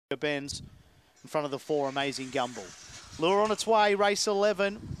Benz in front of the 4 Amazing Gumball. Lure on its way, race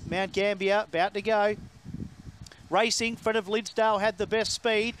 11, Mt-Gambier about to go. Racing, Fred of Lidsdale had the best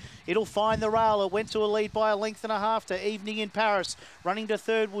speed. It'll find the rail. It went to a lead by a length and a half to Evening in Paris. Running to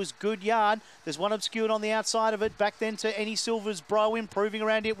third was Good Yarn. There's one obscured on the outside of it. Back then to Any Silver's Bro. Improving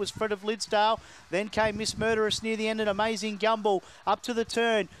around it was Fred of Lidsdale. Then came Miss Murderous near the end, an Amazing Gumball. Up to the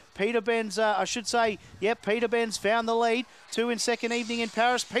turn. Peter Benz, Peter Benz found the lead. 2 in second, Evening in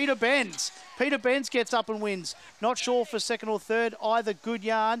Paris. Peter Benz gets up and wins. Not sure for second or third, either Good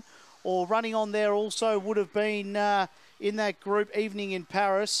Yarn or running on there also would have been in that group, Evening in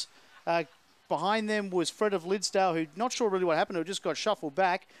Paris. Behind them was Fred of Lidsdale, who not sure really what happened, who just got shuffled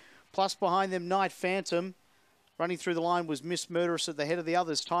back. Plus behind them, Night Phantom. Running through the line was Miss Murderous at the head of the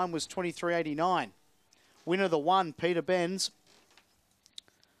others. Time was 23.89. Winner the 1, Peter Benz.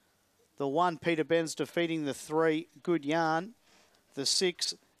 The 1, Peter Benz, defeating the 3, Good Yarn. The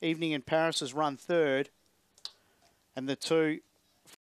 6, Evening in Paris, has run third. And the 2,